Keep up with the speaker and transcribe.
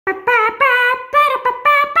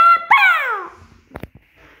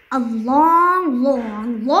A long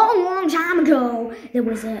time ago, there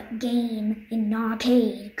was a game in an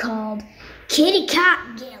arcade called Kitty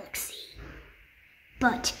Cat Galaxy.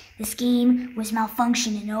 But this game was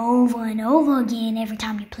malfunctioning over and over again every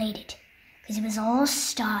time you played it, because it was all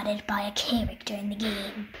started by a character in the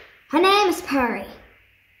game. Her name is Purry.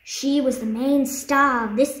 She was the main star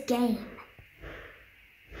of this game.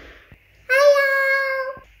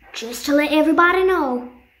 Hello! Just to let everybody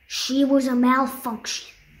know, she was a malfunction,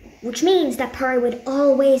 which means that Purry would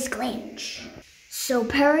always glitch. So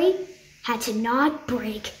Purry had to not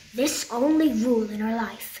break this only rule in her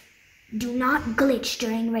life. Do not glitch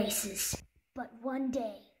during races. But one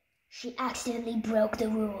day, she accidentally broke the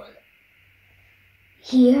rule.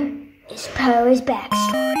 Here is Purry's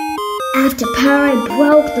backstory. After Purry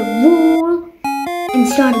broke the rule and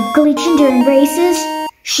started glitching during races,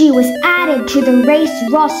 she was added to the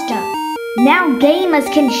race roster. Now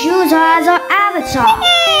gamers can choose her as her avatar.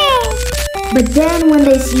 But then when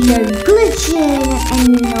they see her glitching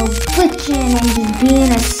and glitching and just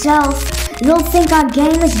being herself, they'll think our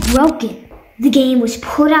game is broken. The game was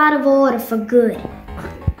put out of order for good.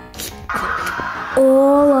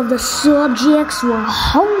 All of the subjects were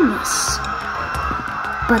homeless.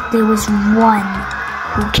 But there was one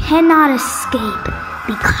who cannot escape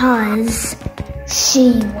because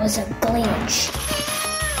she was a glitch.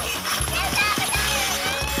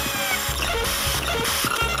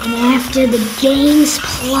 And after the game's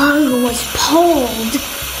plug was pulled,